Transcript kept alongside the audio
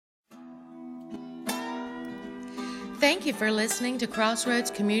Thank you for listening to Crossroads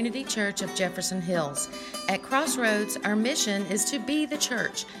Community Church of Jefferson Hills. At Crossroads, our mission is to be the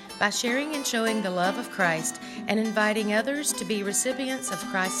church by sharing and showing the love of Christ and inviting others to be recipients of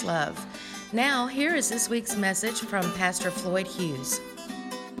Christ's love. Now, here is this week's message from Pastor Floyd Hughes.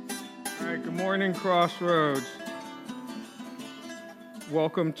 All right, good morning, Crossroads.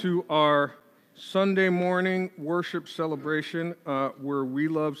 Welcome to our Sunday morning worship celebration where we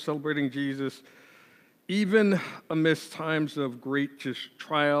love celebrating Jesus even amidst times of great just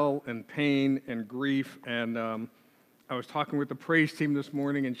trial and pain and grief. And I was talking with the praise team this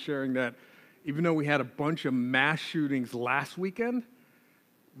morning and sharing that even though we had a bunch of mass shootings last weekend,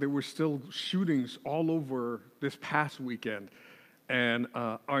 there were still shootings all over this past weekend. And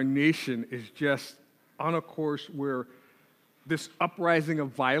our nation is just on a course where this uprising of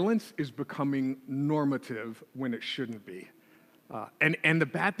violence is becoming normative when it shouldn't be. And the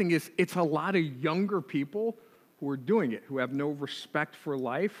bad thing is, it's a lot of younger people who are doing it, who have no respect for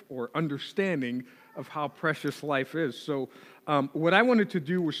life or understanding of how precious life is. So what I wanted to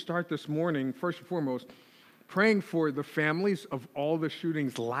do was start this morning, first and foremost, praying for the families of all the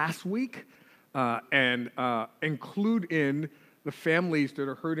shootings last week and include in the families that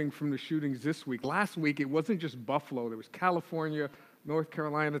are hurting from the shootings this week. Last week, it wasn't just Buffalo. There was California, North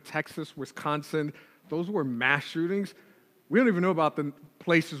Carolina, Texas, Wisconsin. Those were mass shootings. We don't even know about the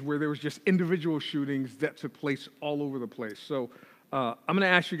places where there was just individual shootings that took place all over the place. So I'm going to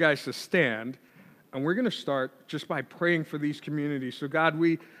ask you guys to stand, and we're going to start just by praying for these communities. So God,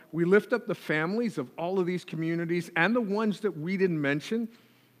 we lift up the families of all of these communities and the ones that we didn't mention,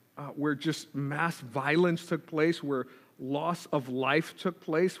 where just mass violence took place, where loss of life took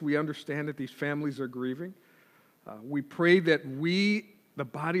place. We understand that these families are grieving. We pray that we, the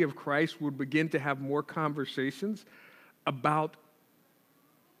body of Christ, would begin to have more conversations about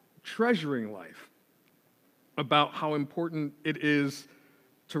treasuring life, about how important it is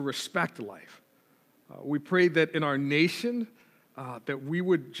to respect life. We pray that in our nation, that we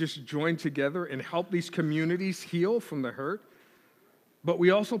would just join together and help these communities heal from the hurt. But we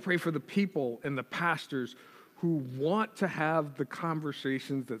also pray for the people and the pastors who want to have the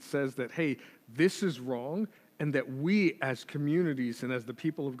conversations that says that, hey, this is wrong, and that we as communities and as the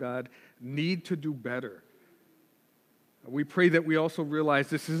people of God need to do better. We pray that we also realize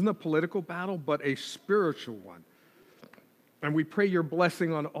this isn't a political battle, but a spiritual one. And we pray your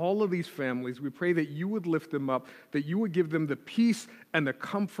blessing on all of these families. We pray that you would lift them up, that you would give them the peace and the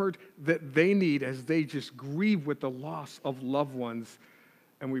comfort that they need as they just grieve with the loss of loved ones.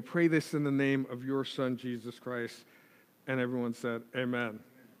 And we pray this in the name of your Son, Jesus Christ. And everyone said, amen,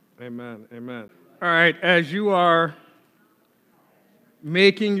 amen, amen. All right, as you are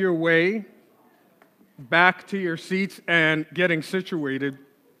making your way back to your seats and getting situated,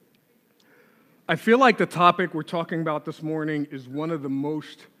 I feel like the topic we're talking about this morning is one of the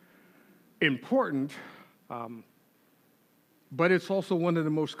most important, but it's also one of the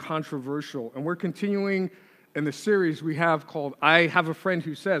most controversial. And we're continuing in the series we have called I Have a Friend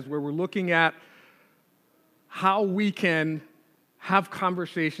Who Says, where we're looking at how we can have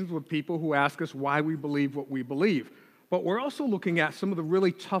conversations with people who ask us why we believe what we believe. But we're also looking at some of the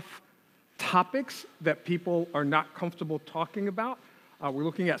really tough topics that people are not comfortable talking about. We're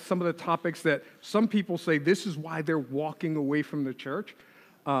looking at some of the topics that some people say this is why they're walking away from the church.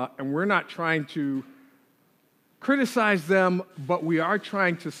 And we're not trying to criticize them, but we are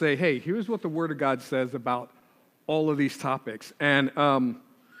trying to say, hey, here's what the Word of God says about all of these topics. And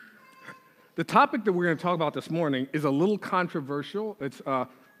the topic that we're going to talk about this morning is a little controversial. It's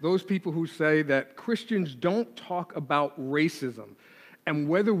those people who say that Christians don't talk about racism. And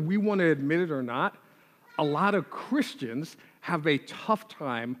whether we want to admit it or not, a lot of Christians have a tough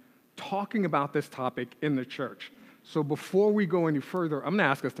time talking about this topic in the church. So before we go any further, I'm going to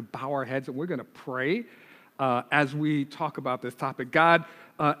ask us to bow our heads and we're going to pray as we talk about this topic. God,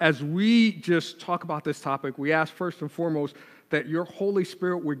 as we just talk about this topic, we ask first and foremost that your Holy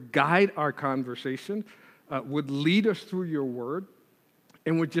Spirit would guide our conversation, would lead us through your word,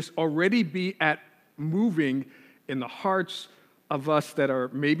 and would just already be at moving in the hearts of us that are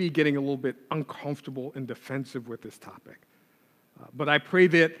maybe getting a little bit uncomfortable and defensive with this topic. But I pray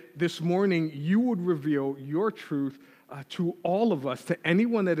that this morning you would reveal your truth to all of us, to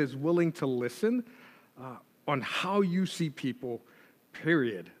anyone that is willing to listen, on how you see people,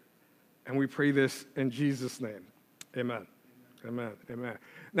 period. And we pray this in Jesus' name. Amen. Amen. Amen.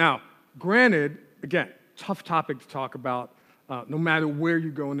 Now, granted, again, tough topic to talk about, no matter where you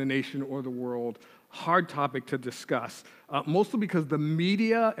go in the nation or the world. Hard topic to discuss, mostly because the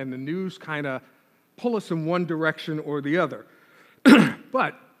media and the news kind of pull us in one direction or the other.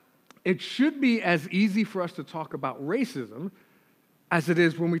 But it should be as easy for us to talk about racism as it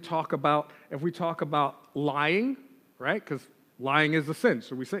is when if we talk about lying, right? Because lying is a sin,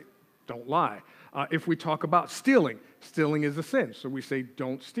 so we say, don't lie. If we talk about stealing, stealing is a sin, so we say,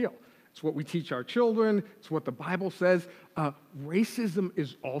 don't steal. It's what we teach our children. It's what the Bible says. Racism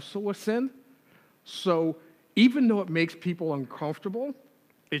is also a sin. So even though it makes people uncomfortable,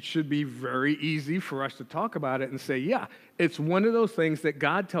 it should be very easy for us to talk about it and say, yeah, it's one of those things that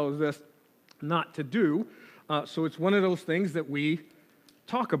God tells us not to do. So it's one of those things that we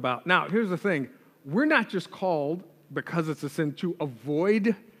talk about. Now, here's the thing. We're not just called, because it's a sin, to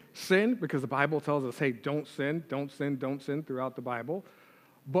avoid sin, because the Bible tells us, hey, don't sin, don't sin, don't sin throughout the Bible.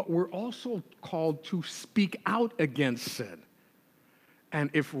 But we're also called to speak out against sin. And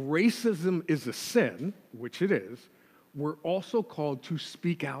if racism is a sin, which it is, we're also called to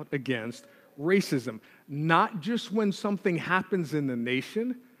speak out against racism. Not just when something happens in the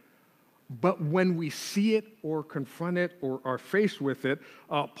nation, but when we see it or confront it or are faced with it.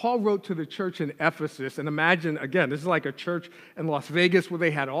 Paul wrote to the church in Ephesus, and imagine, again, this is like a church in Las Vegas where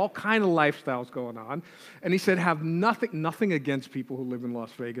they had all kind of lifestyles going on. And he said, have nothing against people who live in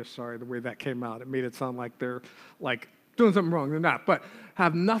Las Vegas. Sorry, the way that came out. It made it sound like they're like doing something wrong. They're not. But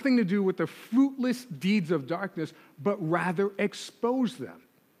have nothing to do with the fruitless deeds of darkness, but rather expose them.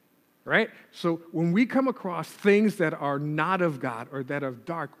 Right? So when we come across things that are not of God or that are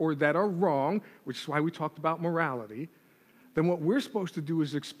dark or that are wrong, which is why we talked about morality, then what we're supposed to do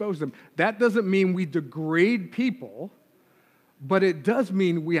is expose them. That doesn't mean we degrade people, but it does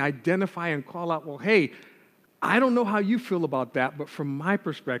mean we identify and call out, well, hey, I don't know how you feel about that, but from my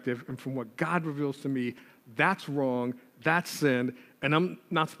perspective and from what God reveals to me, that's wrong, that's sin, and I'm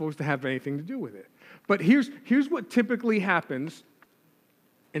not supposed to have anything to do with it. But here's what typically happens.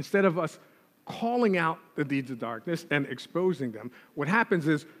 Instead of us calling out the deeds of darkness and exposing them, what happens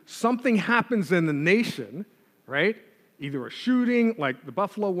is something happens in the nation, right? Either a shooting, like the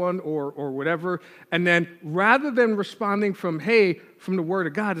Buffalo one, or whatever, and then rather than responding from the Word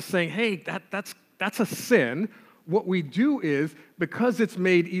of God, is saying, hey, that's a sin, what we do is, because it's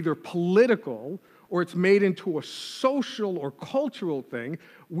made either political or it's made into a social or cultural thing,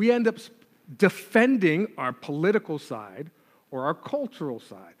 we end up defending our political side or our cultural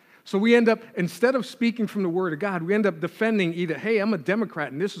side. So we end up, instead of speaking from the Word of God, we end up defending either, hey, I'm a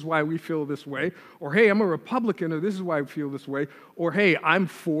Democrat and this is why we feel this way, or hey, I'm a Republican or this is why I feel this way, or hey, I'm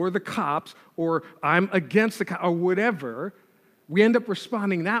for the cops, or I'm against the cops, or whatever. We end up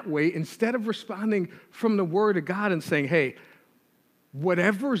responding that way instead of responding from the Word of God and saying, hey,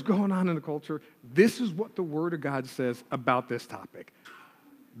 whatever is going on in the culture, this is what the Word of God says about this topic.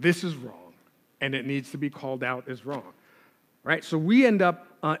 This is wrong, and it needs to be called out as wrong. Right? So we end up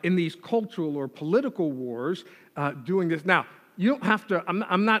in these cultural or political wars doing this. Now, you don't have to,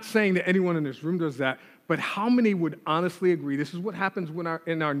 I'm not saying that anyone in this room does that, but how many would honestly agree this is what happens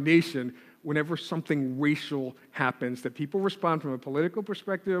in our nation whenever something racial happens, that people respond from a political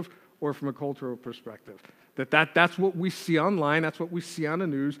perspective or from a cultural perspective? That's what we see online, that's what we see on the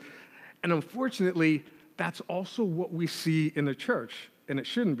news, and unfortunately, that's also what we see in the church, and it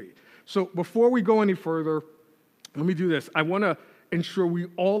shouldn't be. So before we go any further, let me do this. I want to ensure we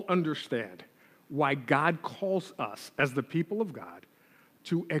all understand why God calls us as the people of God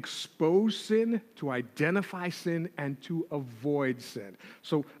to expose sin, to identify sin, and to avoid sin.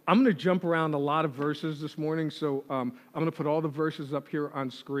 So I'm going to jump around a lot of verses this morning. So I'm going to put all the verses up here on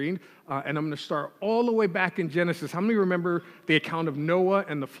screen, and I'm going to start all the way back in Genesis. How many remember the account of Noah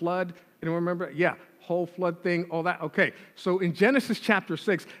and the flood? Anyone remember? Yeah, whole flood thing, all that. Okay, so in Genesis chapter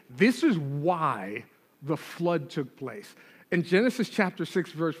 6, this is why the flood took place. In Genesis chapter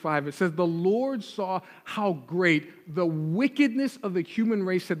 6, verse 5, it says, the Lord saw how great the wickedness of the human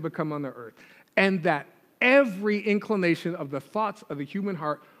race had become on the earth, and that every inclination of the thoughts of the human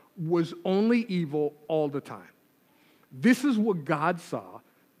heart was only evil all the time. This is what God saw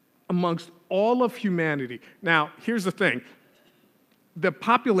amongst all of humanity. Now, here's the thing. The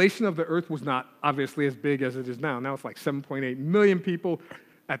population of the earth was not obviously as big as it is now. Now it's like 7.8 million people.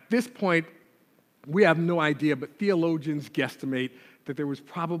 At this point, we have no idea, but theologians guesstimate that there was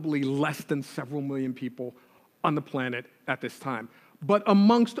probably less than several million people on the planet at this time. But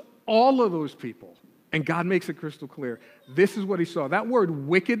amongst all of those people, and God makes it crystal clear, this is what he saw. That word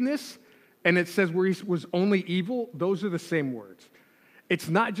wickedness, and it says where he was only evil, those are the same words. It's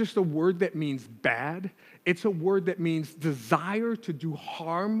not just a word that means bad, it's a word that means desire to do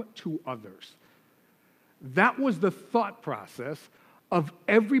harm to others. That was the thought process of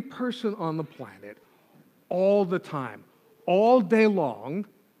every person on the planet all the time, all day long,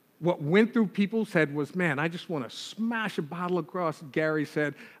 What went through people's head was, man, I just want to smash a bottle across Gary's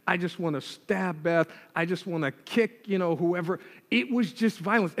head. I just want to stab Beth. I just want to kick, whoever. It was just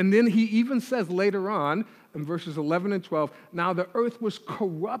violence. And then he even says later on in verses 11 and 12, now the earth was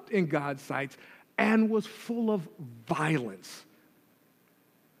corrupt in God's sight and was full of violence.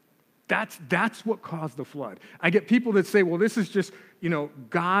 That's what caused the flood. I get people that say, well, this is just,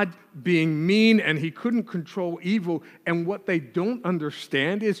 God being mean and he couldn't control evil. And what they don't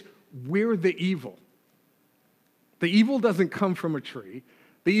understand is we're the evil. The evil doesn't come from a tree.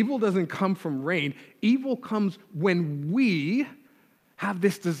 The evil doesn't come from rain. Evil comes when we have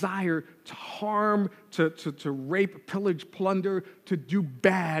this desire to harm, to rape, pillage, plunder, to do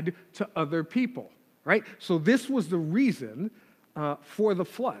bad to other people, right? So this was the reason for the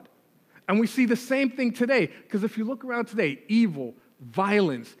flood. And we see the same thing today, because if you look around today, evil,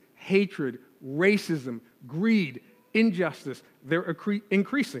 violence, hatred, racism, greed, injustice, they're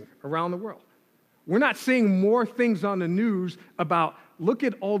increasing around the world. We're not seeing more things on the news about, look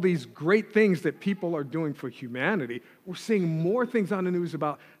at all these great things that people are doing for humanity. We're seeing more things on the news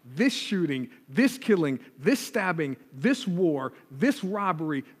about this shooting, this killing, this stabbing, this war, this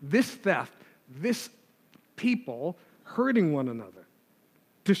robbery, this theft, this people hurting one another,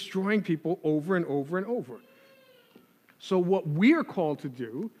 destroying people over and over and over. So what we are called to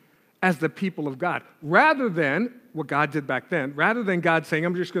do as the people of God, rather than what God did back then, rather than God saying,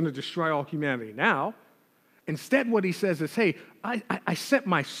 I'm just going to destroy all humanity now, instead what he says is, hey, I sent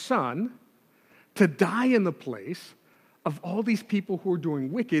my son to die in the place of all these people who are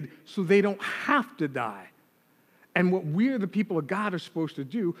doing wicked so they don't have to die. And what we, the people of God, are supposed to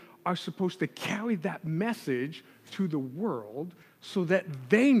do are supposed to carry that message to the world so that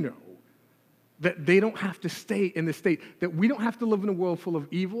they know that they don't have to stay in this state, that we don't have to live in a world full of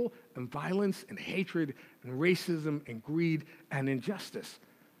evil and violence and hatred and racism and greed and injustice.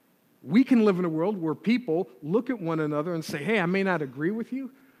 We can live in a world where people look at one another and say, hey, I may not agree with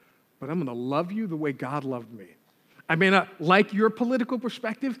you, but I'm going to love you the way God loved me. I may not like your political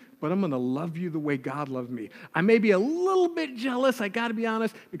perspective, but I'm going to love you the way God loved me. I may be a little bit jealous, I got to be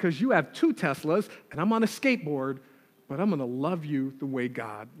honest, because you have 2 Teslas and I'm on a skateboard, but I'm going to love you the way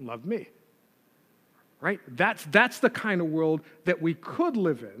God loved me. Right? That's the kind of world that we could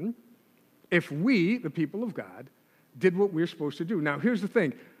live in if we, the people of God, did what we're supposed to do. Now, here's the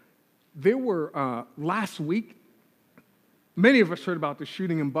thing. There were, last week, many of us heard about the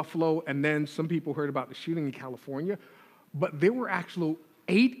shooting in Buffalo, and then some people heard about the shooting in California, but there were actually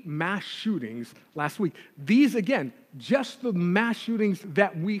 8 mass shootings last week. These, again, just the mass shootings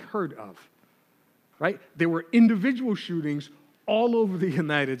that we heard of, right? There were individual shootings all over the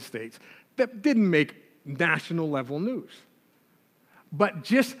United States that didn't make national level news. But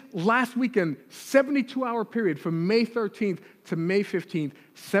just last weekend, 72-hour period from May 13th to May 15th,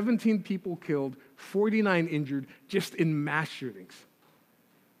 17 people killed, 49 injured just in mass shootings.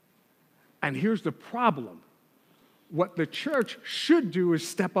 And here's the problem. What the church should do is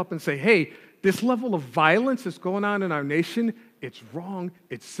step up and say, hey, this level of violence that's going on in our nation, it's wrong,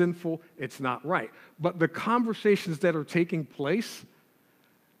 it's sinful, it's not right. But the conversations that are taking place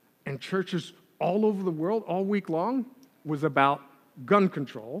in churches all over the world, all week long, was about gun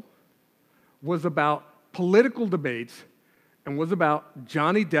control, was about political debates, and was about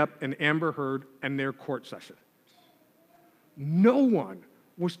Johnny Depp and Amber Heard and their court session. No one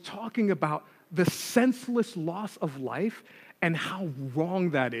was talking about the senseless loss of life and how wrong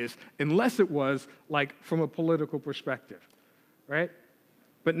that is, unless it was like from a political perspective, right?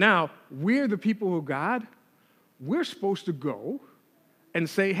 But now, we're the people of God. We're supposed to go and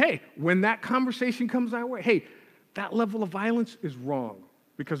say, hey, when that conversation comes our way, hey, that level of violence is wrong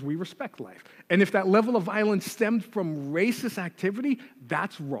because we respect life. And if that level of violence stemmed from racist activity,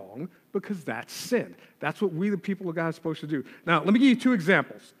 that's wrong because that's sin. That's what we, the people of God, are supposed to do. Now, let me give you 2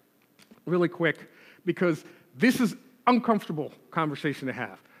 examples really quick because this is uncomfortable conversation to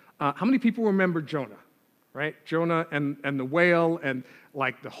have. How many people remember Jonah, right? Jonah and the whale and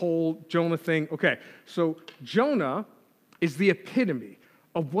like the whole Jonah thing. Okay, so Jonah is the epitome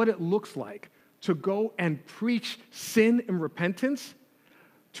of what it looks like to go and preach sin and repentance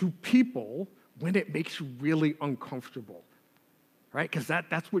to people when it makes you really uncomfortable, right? Because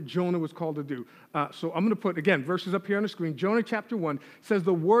that's what Jonah was called to do. So I'm going to put, again, verses up here on the screen. Jonah chapter 1 says,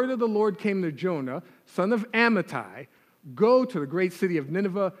 the word of the Lord came to Jonah, son of Amittai, go to the great city of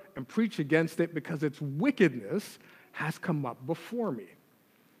Nineveh and preach against it because its wickedness has come up before me.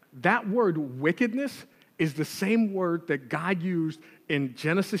 That word wickedness is the same word that God used in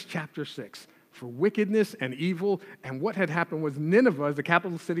Genesis chapter 6 for wickedness and evil. And what had happened was Nineveh is the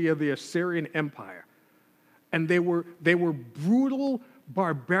capital city of the Assyrian Empire. And they were brutal,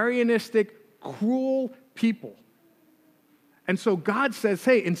 barbarianistic, cruel people. And so God says,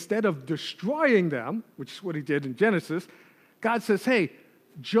 hey, instead of destroying them, which is what he did in Genesis, God says, hey,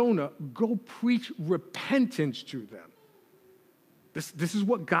 Jonah, go preach repentance to them. This is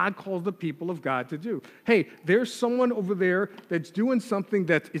what God calls the people of God to do. Hey, there's someone over there that's doing something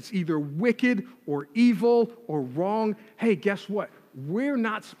that is either wicked or evil or wrong. Hey, guess what? We're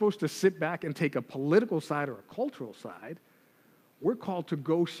not supposed to sit back and take a political side or a cultural side. We're called to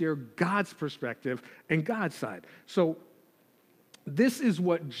go share God's perspective and God's side. So this is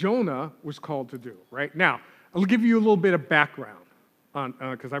what Jonah was called to do, right? Now, I'll give you a little bit of background on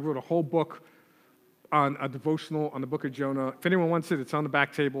because I wrote a whole book on a devotional on the book of Jonah. If anyone wants it, it's on the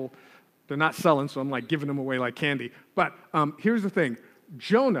back table. They're not selling, so I'm like giving them away like candy. But here's the thing.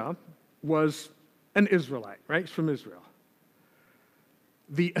 Jonah was an Israelite, right? He's from Israel.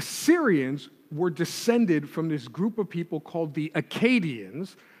 The Assyrians were descended from this group of people called the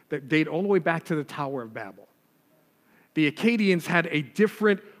Akkadians that date all the way back to the Tower of Babel. The Akkadians had a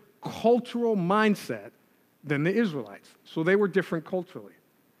different cultural mindset than the Israelites, so they were different culturally.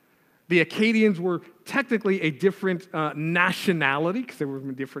 The Akkadians were technically a different nationality because they were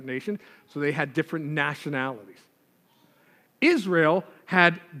from a different nation, so they had different nationalities. Israel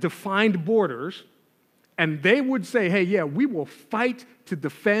had defined borders, and they would say, hey, yeah, we will fight to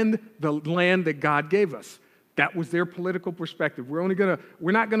defend the land that God gave us. That was their political perspective. We're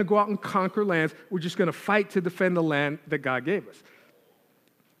not going to go out and conquer lands. We're just going to fight to defend the land that God gave us.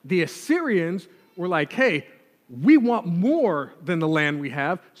 The Assyrians were like, hey, we want more than the land we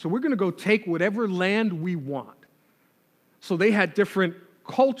have, so we're going to go take whatever land we want. So they had different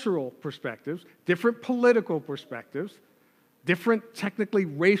cultural perspectives, different political perspectives, different technically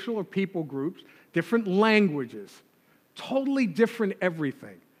racial or people groups, different languages, totally different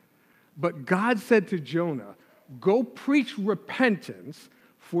everything. But God said to Jonah, go preach repentance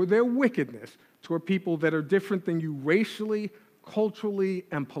for their wickedness to a people that are different than you racially, culturally,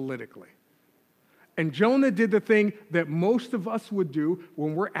 and politically. And Jonah did the thing that most of us would do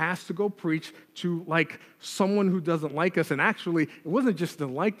when we're asked to go preach to like someone who doesn't like us. And actually, it wasn't just to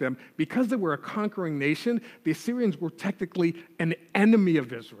like them. Because they were a conquering nation, the Assyrians were technically an enemy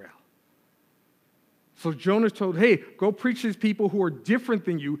of Israel. So Jonah told, hey, go preach to these people who are different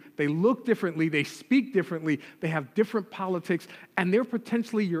than you. They look differently. They speak differently. They have different politics. And they're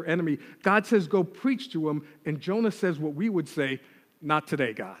potentially your enemy. God says, go preach to them. And Jonah says what we would say, not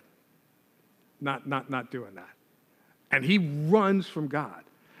today, God. Not doing that. And he runs from God.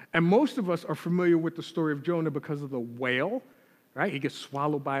 And most of us are familiar with the story of Jonah because of the whale, right? He gets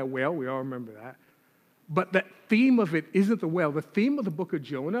swallowed by a whale. We all remember that. But the theme of it isn't the whale. The theme of the book of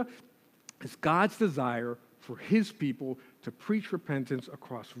Jonah is God's desire for his people to preach repentance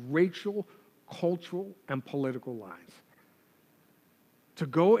across racial, cultural, and political lines. To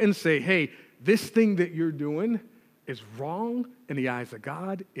go and say, hey, this thing that you're doing is wrong in the eyes of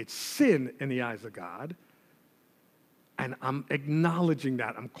God. It's sin in the eyes of God. And I'm acknowledging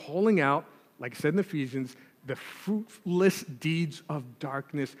that. I'm calling out, like I said in Ephesians, the fruitless deeds of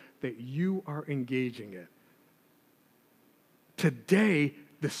darkness that you are engaging in. Today,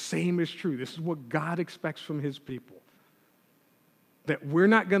 the same is true. This is what God expects from his people. That we're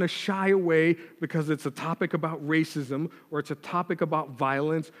not going to shy away because it's a topic about racism or it's a topic about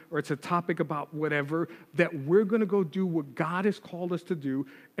violence or it's a topic about whatever, that we're going to go do what God has called us to do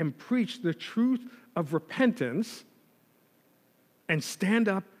and preach the truth of repentance and stand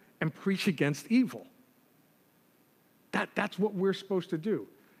up and preach against evil. That's what we're supposed to do.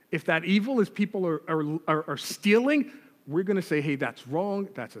 If that evil is people are stealing, we're going to say, hey, that's wrong,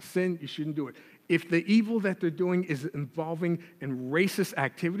 that's a sin, you shouldn't do it. If the evil that they're doing is involving in racist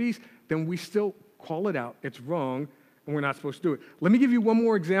activities, then we still call it out. It's wrong, and we're not supposed to do it. Let me give you one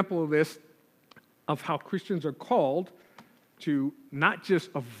more example of this, of how Christians are called to not just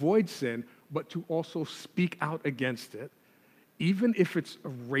avoid sin, but to also speak out against it, even if it's a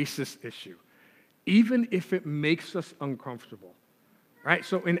racist issue, even if it makes us uncomfortable. Right?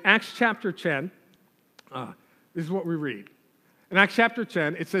 So in Acts chapter 10, this is what we read. In Acts chapter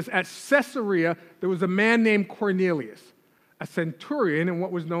 10, it says, at Caesarea, there was a man named Cornelius, a centurion in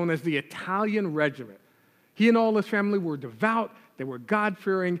what was known as the Italian regiment. He and all his family were devout. They were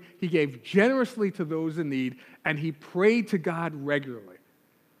God-fearing. He gave generously to those in need, and he prayed to God regularly.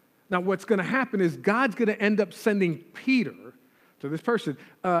 Now, what's going to happen is God's going to end up sending Peter to this person.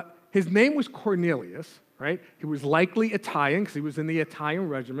 His name was Cornelius, right? He was likely Italian because he was in the Italian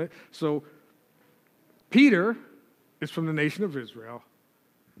regiment. So Peter is from the nation of Israel.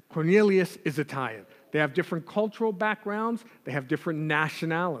 Cornelius is Italian. They have different cultural backgrounds. They have different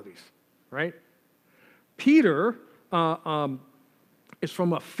nationalities, right? Peter is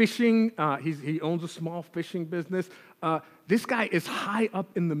from a fishing, he owns a small fishing business. This guy is high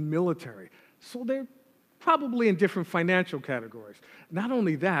up in the military. So they're probably in different financial categories. Not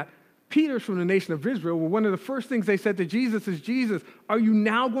only that, Peter's from the nation of Israel. Well, one of the first things they said to Jesus is, Jesus, are you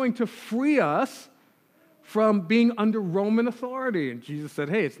now going to free us from being under Roman authority? And Jesus said,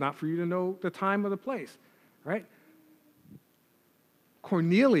 hey, it's not for you to know the time or the place, right?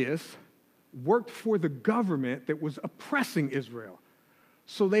 Cornelius worked for the government that was oppressing Israel.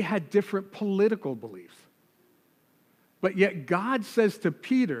 So they had different political beliefs. But yet God says to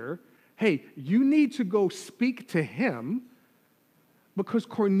Peter, hey, you need to go speak to him, because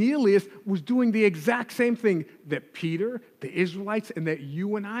Cornelius was doing the exact same thing that Peter, the Israelites, and that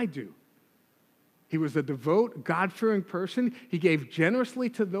you and I do. He was a devout, God-fearing person. He gave generously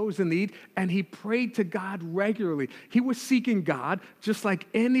to those in need, and he prayed to God regularly. He was seeking God just like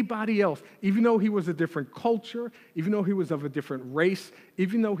anybody else, even though he was a different culture, even though he was of a different race,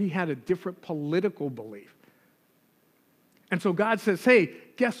 even though he had a different political belief. And so God says, hey,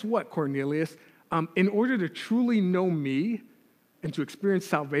 guess what, Cornelius? In order to truly know me and to experience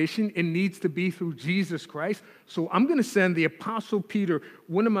salvation, it needs to be through Jesus Christ. So I'm going to send the Apostle Peter,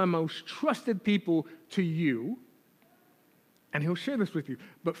 one of my most trusted people, to you, and he'll share this with you.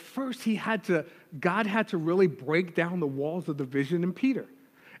 But first, God had to really break down the walls of division in Peter.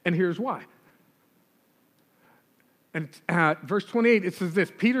 And here's why. And verse 28, it says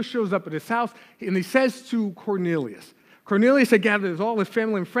this: Peter shows up at his house, and he says to Cornelius, Cornelius had gathered all his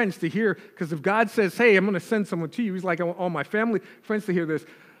family and friends to hear, because if God says, hey, I'm going to send someone to you, he's like, I want all my family, friends to hear this.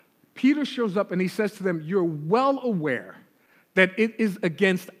 Peter shows up and he says to them, you're well aware that it is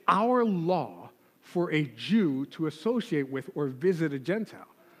against our law for a Jew to associate with or visit a Gentile.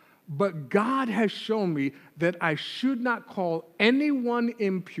 But God has shown me that I should not call anyone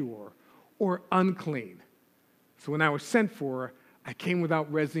impure or unclean. So when I was sent for, I came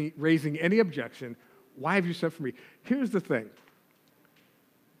without raising any objection. Why have you sent for me? Here's the thing.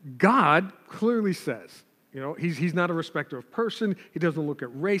 God clearly says, he's not a respecter of person. He doesn't look at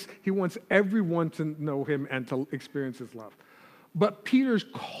race. He wants everyone to know him and to experience his love. But Peter's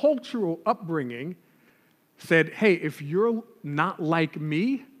cultural upbringing said, hey, if you're not like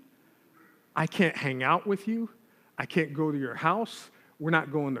me, I can't hang out with you. I can't go to your house. We're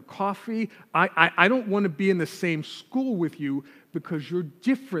not going to coffee. I don't want to be in the same school with you because you're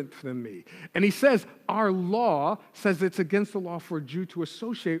different than me. And he says, our law says it's against the law for a Jew to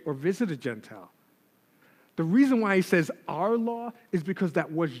associate or visit a Gentile. The reason why he says our law is because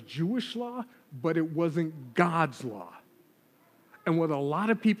that was Jewish law, but it wasn't God's law. And what a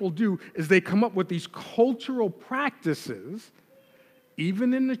lot of people do is they come up with these cultural practices,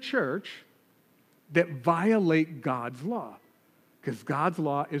 even in the church, that violate God's law. Because God's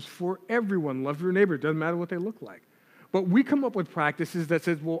law is for everyone. Love your neighbor. It doesn't matter what they look like. But we come up with practices that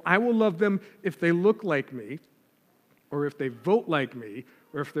says, well, I will love them if they look like me, or if they vote like me,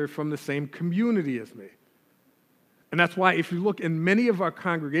 or if they're from the same community as me. And that's why if you look in many of our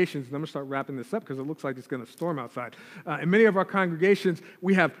congregations, and I'm going to start wrapping this up because it looks like it's going to storm outside. In many of our congregations,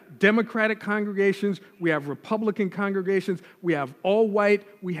 we have Democratic congregations, we have Republican congregations, we have all white,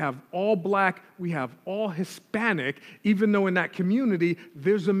 we have all black, we have all Hispanic, even though in that community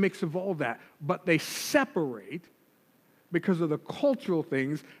there's a mix of all that. But they separate because of the cultural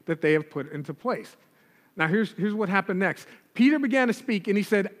things that they have put into place. Now here's what happened next. Peter began to speak and he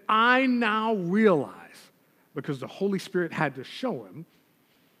said, I now realize, because the Holy Spirit had to show him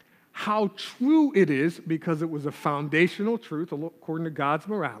how true it is, because it was a foundational truth according to God's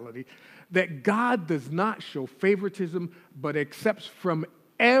morality, that God does not show favoritism, but accepts from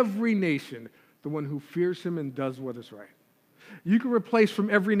every nation the one who fears him and does what is right. You can replace from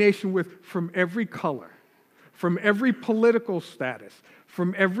every nation with from every color, from every political status,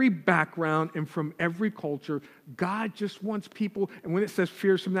 from every background, and from every culture. God just wants people, and when it says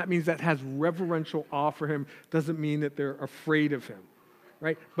fears him, that means that has reverential awe for him. Doesn't mean that they're afraid of him,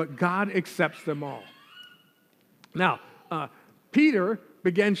 right? But God accepts them all. Now, Peter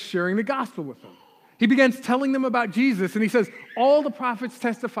began sharing the gospel with them. He begins telling them about Jesus, and he says, all the prophets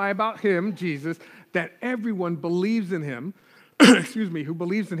testify about him, Jesus, that everyone believes in him, who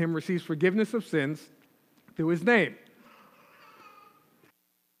believes in him receives forgiveness of sins through his name.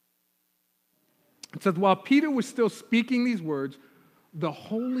 It says, while Peter was still speaking these words, the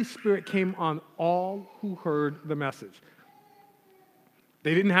Holy Spirit came on all who heard the message.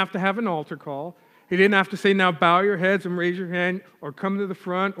 They didn't have to have an altar call. He didn't have to say, now bow your heads and raise your hand, or come to the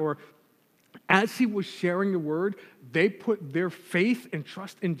front, or as he was sharing the word, they put their faith and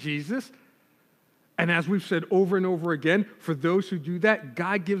trust in Jesus. And as we've said over and over again, for those who do that,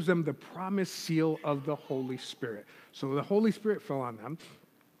 God gives them the promised seal of the Holy Spirit. So the Holy Spirit fell on them.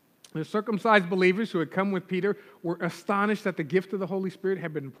 The circumcised believers who had come with Peter were astonished that the gift of the Holy Spirit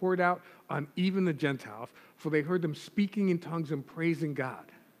had been poured out on even the Gentiles, for they heard them speaking in tongues and praising God.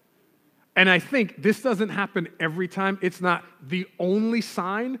 And I think this doesn't happen every time. It's not the only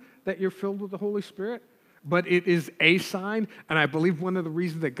sign that you're filled with the Holy Spirit, but it is a sign. And I believe one of the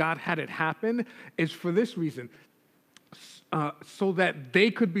reasons that God had it happen is for this reason, so that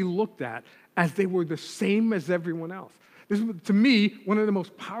they could be looked at as they were the same as everyone else. This is, to me, one of the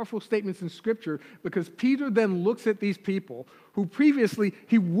most powerful statements in Scripture, because Peter then looks at these people who previously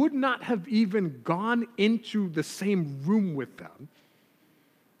he would not have even gone into the same room with them.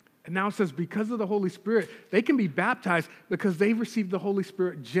 And now it says, because of the Holy Spirit, they can be baptized because they've received the Holy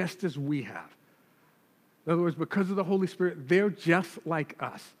Spirit just as we have. In other words, because of the Holy Spirit, they're just like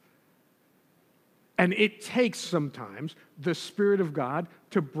us. And it takes sometimes the Spirit of God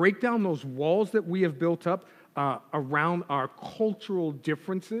to break down those walls that we have built up around our cultural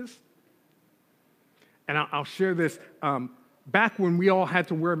differences. And I'll share this. Back when we all had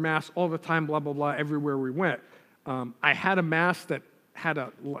to wear masks all the time, blah, blah, blah, everywhere we went, I had a mask that had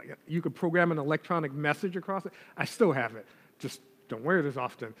you could program an electronic message across it. I still have it. Just don't wear it as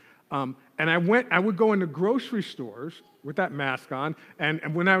often. And I would go into grocery stores with that mask on,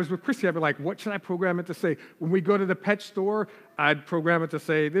 and when I was with Christy, I'd be like, what should I program it to say? When we go to the pet store, I'd program it to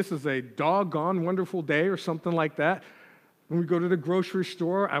say, this is a doggone wonderful day, or something like that. When we go to the grocery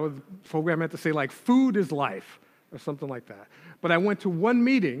store, I would program it to say, like, food is life, or something like that. But I went to one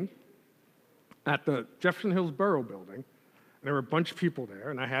meeting at the Jefferson Hills Borough Building, and there were a bunch of people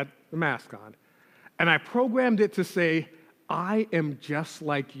there, and I had the mask on, and I programmed it to say, I am just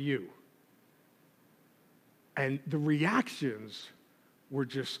like you. And the reactions were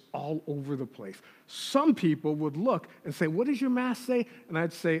just all over the place. Some people would look and say, what does your mask say? And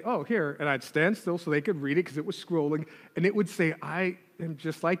I'd say, oh, here. And I'd stand still so they could read it because it was scrolling. And it would say, I am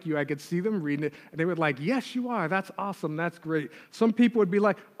just like you. I could see them reading it. And they would like, yes, you are. That's awesome. That's great. Some people would be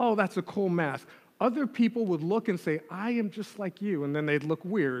like, oh, that's a cool mask. Other people would look and say, I am just like you. And then they'd look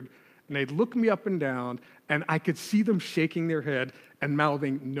weird. And they'd look me up and down, and I could see them shaking their head and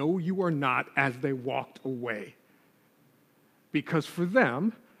mouthing, no, you are not, as they walked away. Because for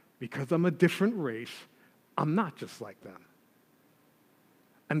them, because I'm a different race, I'm not just like them.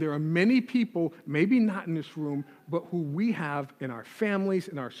 And there are many people, maybe not in this room, but who we have in our families,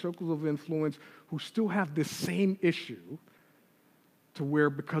 in our circles of influence, who still have this same issue to where,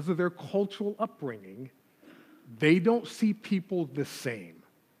 because of their cultural upbringing, they don't see people the same.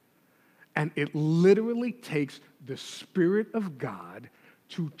 And it literally takes the Spirit of God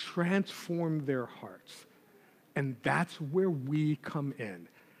to transform their hearts. And that's where we come in.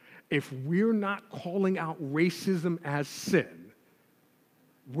 If we're not calling out racism as sin,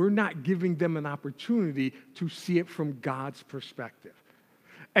 we're not giving them an opportunity to see it from God's perspective.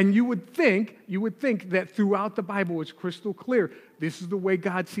 And you would think that throughout the Bible it's crystal clear. This is the way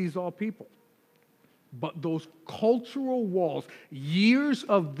God sees all people. But those cultural walls, years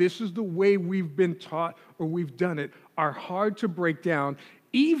of this is the way we've been taught or we've done it, are hard to break down,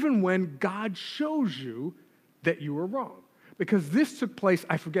 even when God shows you that you were wrong. Because this took place,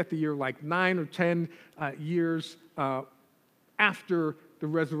 I forget the year, like 9 or 10 years after the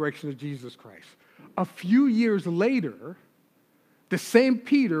resurrection of Jesus Christ. A few years later, the same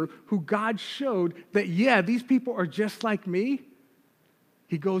Peter who God showed that, yeah, these people are just like me,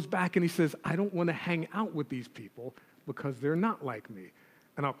 he goes back and he says, I don't want to hang out with these people because they're not like me.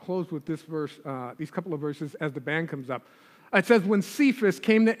 And I'll close with this verse, these couple of verses as the band comes up. It says, when Cephas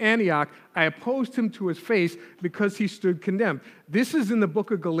came to Antioch, I opposed him to his face because he stood condemned. This is in the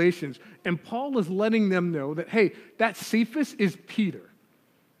book of Galatians. And Paul is letting them know that, hey, that Cephas is Peter.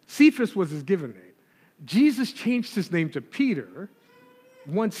 Cephas was his given name. Jesus changed his name to Peter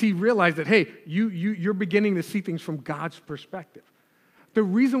once he realized that, hey, you're beginning to see things from God's perspective. The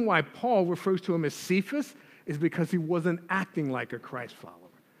reason why Paul refers to him as Cephas is because he wasn't acting like a Christ follower.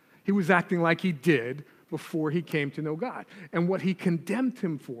 He was acting like he did before he came to know God. And what he condemned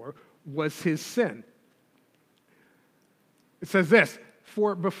him for was his sin. It says this,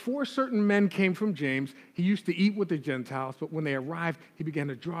 for before certain men came from James, he used to eat with the Gentiles, but when they arrived, he began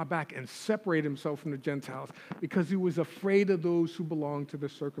to draw back and separate himself from the Gentiles because he was afraid of those who belonged to the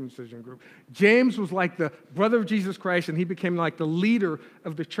circumcision group. James was like the brother of Jesus Christ, and he became like the leader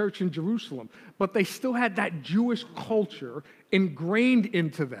of the church in Jerusalem. But they still had that Jewish culture ingrained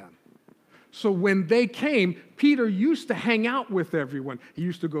into them. So when they came, Peter used to hang out with everyone. He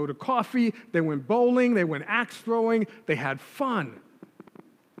used to go to coffee, they went bowling, they went axe throwing, they had fun.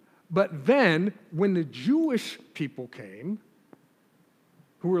 But then, when the Jewish people came,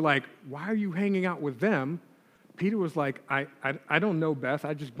 who were like, why are you hanging out with them? Peter was like, I don't know Beth.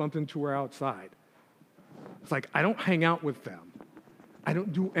 I just bumped into her outside. It's like, I don't hang out with them. I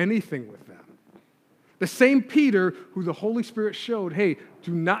don't do anything with them. The same Peter who the Holy Spirit showed, hey,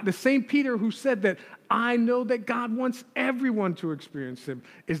 do not, the same Peter who said that I know that God wants everyone to experience him,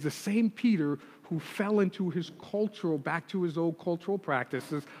 is the same Peter who fell into his back to his old cultural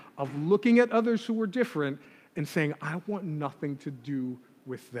practices of looking at others who were different and saying, I want nothing to do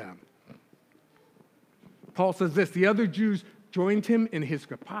with them. Paul says this, the other Jews joined him in his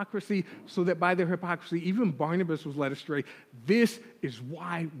hypocrisy, so that by their hypocrisy, even Barnabas was led astray. This is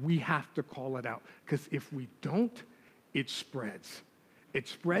why we have to call it out, because if we don't, it spreads. It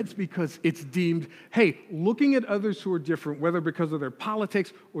spreads because it's deemed, hey, looking at others who are different, whether because of their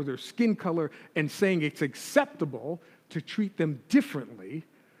politics or their skin color, and saying it's acceptable to treat them differently,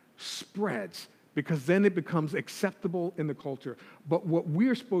 spreads, because then it becomes acceptable in the culture. But what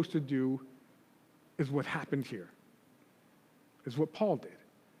we're supposed to do is what happened here. Is what Paul did.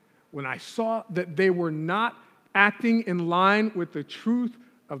 When I saw that they were not acting in line with the truth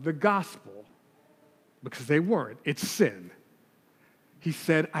of the gospel, because they weren't, it's sin, he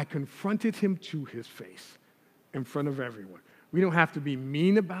said, I confronted him to his face in front of everyone. We don't have to be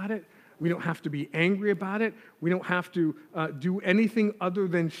mean about it. We don't have to be angry about it. We don't have to do anything other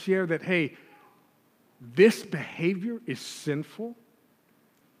than share that, hey, this behavior is sinful.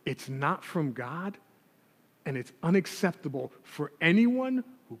 It's not from God. And it's unacceptable for anyone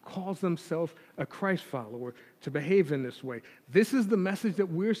who calls themselves a Christ follower to behave in this way. This is the message that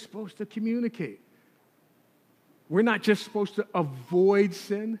we're supposed to communicate. We're not just supposed to avoid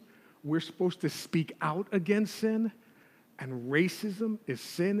sin. We're supposed to speak out against sin. And racism is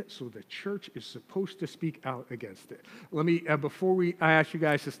sin, so the church is supposed to speak out against it. Let me, before I ask you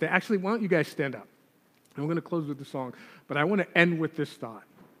guys to stand, actually, why don't you guys stand up? I'm going to close with the song, but I want to end with this thought.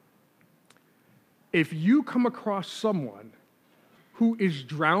 If you come across someone who is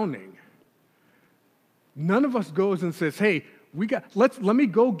drowning, none of us goes and says, hey, let me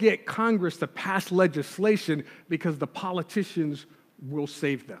go get Congress to pass legislation because the politicians will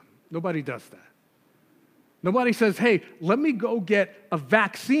save them. Nobody does that. Nobody says, hey, let me go get a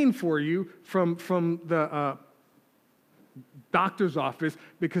vaccine for you from the doctor's office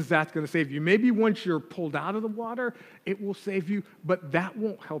because that's going to save you. Maybe once you're pulled out of the water, it will save you, but that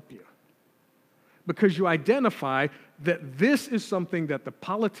won't help you. Because you identify that this is something that the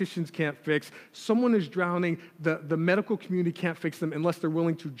politicians can't fix. Someone is drowning. The medical community can't fix them unless they're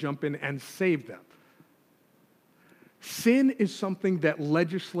willing to jump in and save them. Sin is something that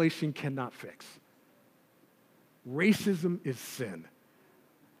legislation cannot fix. Racism is sin.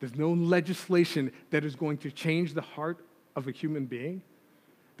 There's no legislation that is going to change the heart of a human being.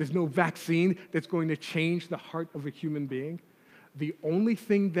 There's no vaccine that's going to change the heart of a human being. The only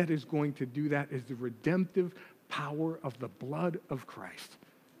thing that is going to do that is the redemptive power of the blood of Christ,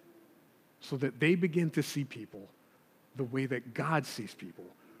 so that they begin to see people the way that God sees people,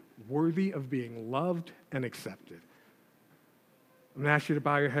 worthy of being loved and accepted. I'm going to ask you to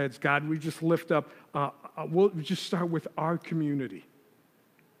bow your heads. God, we just lift up, we'll just start with our community.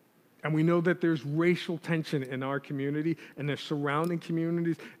 And we know that there's racial tension in our community and the surrounding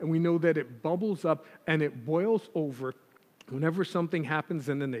communities, and we know that it bubbles up and it boils over whenever something happens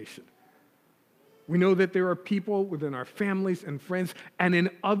in the nation. We know that there are people within our families and friends and in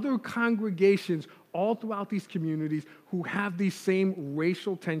other congregations all throughout these communities who have these same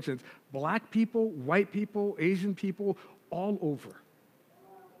racial tensions. Black people, white people, Asian people, all over.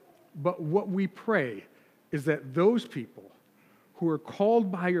 But what we pray is that those people who are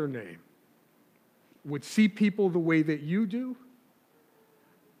called by your name would see people the way that you do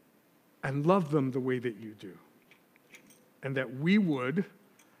and love them the way that you do. And that we would,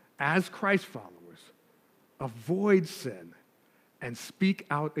 as Christ followers, avoid sin and speak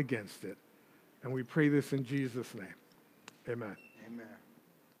out against it. And we pray this in Jesus' name. Amen. Amen.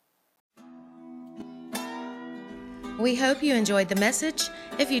 We hope you enjoyed the message.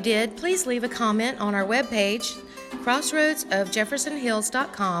 If you did, please leave a comment on our webpage,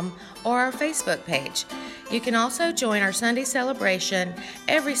 crossroadsofjeffersonhills.com, or our Facebook page. You can also join our Sunday celebration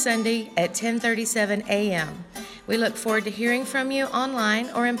every Sunday at 10:37 a.m. We look forward to hearing from you online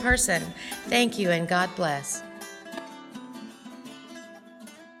or in person. Thank you and God bless.